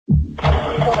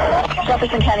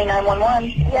Jefferson County 911.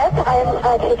 Yes, I am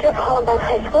a teacher at Columbine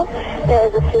High School. There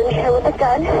is a student here with a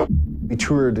gun. We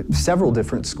toured several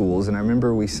different schools, and I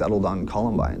remember we settled on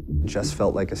Columbine. It just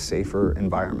felt like a safer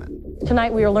environment.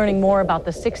 Tonight we are learning more about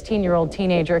the 16-year-old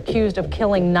teenager accused of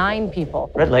killing 9 people.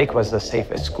 Red Lake was the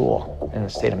safest school in the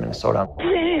state of Minnesota.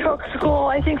 Sandy Hook School,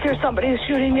 I think there's somebody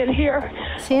shooting in here.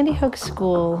 Sandy Hook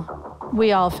School,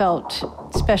 we all felt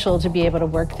special to be able to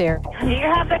work there. Do you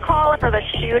have the call for the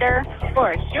shooter?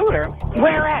 For a shooter?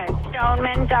 Where at?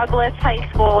 Stoneman Douglas High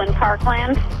School in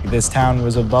Parkland. This town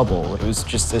was a bubble. It was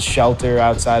just a shelter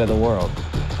outside of the world.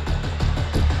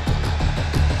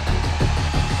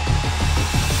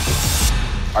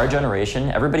 Our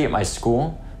generation, everybody at my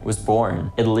school, was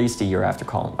born at least a year after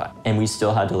Columbine, and we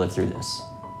still had to live through this.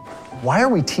 Why are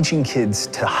we teaching kids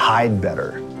to hide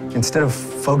better instead of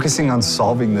focusing on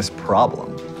solving this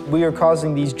problem? We are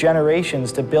causing these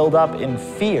generations to build up in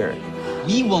fear.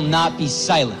 We will not be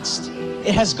silenced.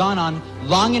 It has gone on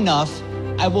long enough.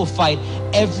 I will fight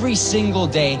every single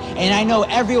day, and I know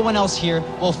everyone else here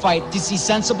will fight to see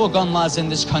sensible gun laws in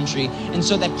this country, and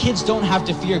so that kids don't have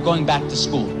to fear going back to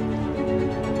school.